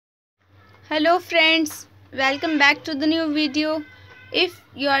Hello friends, welcome back to the new video. If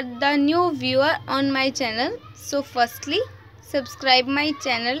you are the new viewer on my channel, so firstly subscribe my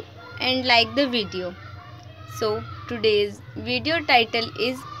channel and like the video. So today's video title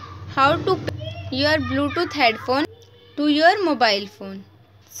is how to pair your Bluetooth headphone to your mobile phone.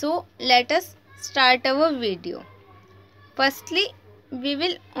 So let us start our video. Firstly, we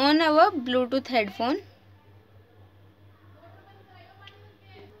will on our Bluetooth headphone.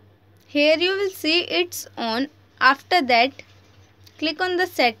 Here you will see it's on. After that, click on the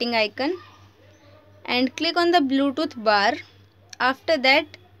setting icon and click on the Bluetooth bar. After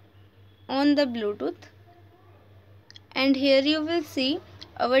that, on the Bluetooth, and here you will see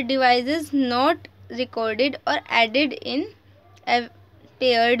our devices not recorded or added in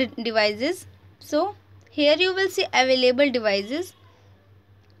paired devices. So here you will see available devices.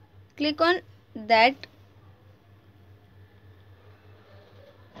 Click on that.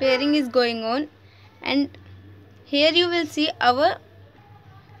 Pairing is going on, and here you will see our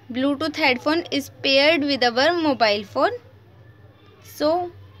Bluetooth headphone is paired with our mobile phone.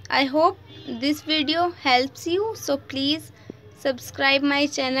 So I hope this video helps you. So please subscribe my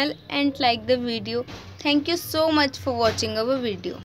channel and like the video. Thank you so much for watching our video.